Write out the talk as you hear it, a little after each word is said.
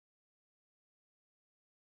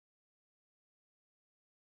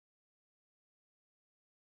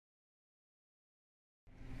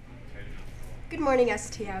Good morning,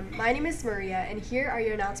 STM. My name is Maria, and here are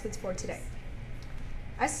your announcements for today.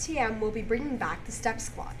 STM will be bringing back the Step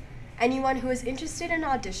Squad. Anyone who is interested in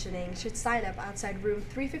auditioning should sign up outside room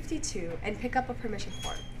 352 and pick up a permission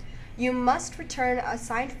form. You must return a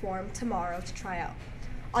signed form tomorrow to try out.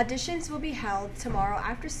 Auditions will be held tomorrow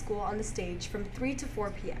after school on the stage from 3 to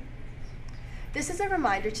 4 p.m. This is a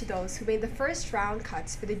reminder to those who made the first round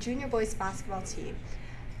cuts for the junior boys basketball team.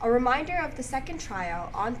 A reminder of the second tryout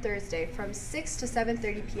on Thursday from 6 to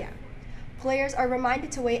 7:30 p.m. Players are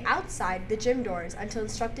reminded to wait outside the gym doors until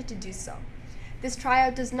instructed to do so. This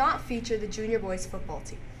tryout does not feature the junior boys football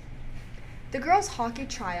team. The girls' hockey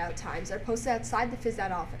tryout times are posted outside the phys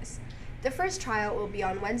ed office. The first tryout will be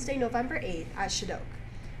on Wednesday, November 8th at Shadok.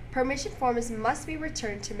 Permission forms must be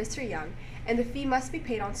returned to Mr. Young, and the fee must be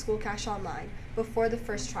paid on School Cash Online before the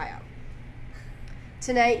first tryout.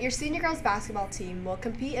 Tonight, your senior girls basketball team will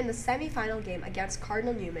compete in the semifinal game against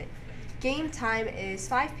Cardinal Newman. Game time is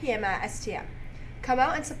 5 p.m. at STM. Come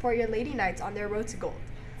out and support your Lady Knights on their road to gold.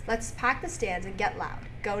 Let's pack the stands and get loud.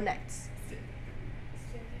 Go Knights!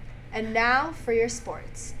 And now for your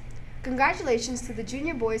sports. Congratulations to the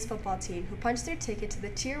junior boys football team who punched their ticket to the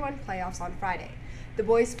Tier 1 playoffs on Friday. The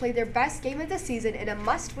boys played their best game of the season in a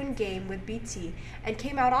must-win game with BT and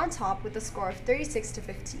came out on top with a score of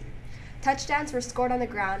 36-15. Touchdowns were scored on the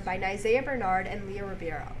ground by Isaiah Bernard and Leah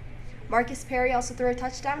Ribeiro. Marcus Perry also threw a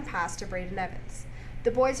touchdown pass to Braden Evans.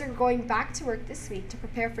 The boys are going back to work this week to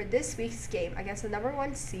prepare for this week's game against the number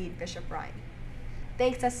 1 seed, Bishop Ryan.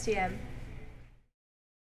 Thanks, STM.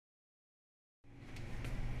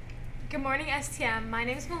 Good morning, STM. My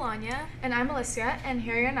name is Melania. And I'm Alicia, and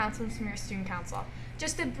here are your announcements from your student council.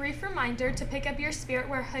 Just a brief reminder to pick up your Spirit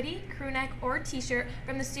Wear hoodie, crew neck, or t-shirt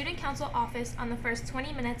from the student council office on the first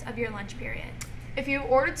 20 minutes of your lunch period. If you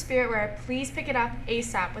ordered Spirit Wear, please pick it up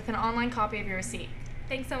ASAP with an online copy of your receipt.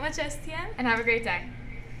 Thanks so much, STM. And have a great day.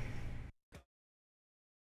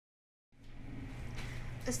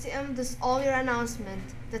 STM, this is all your announcement.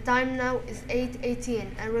 The time now is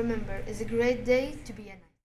 8:18, and remember, it's a great day to be a Knight.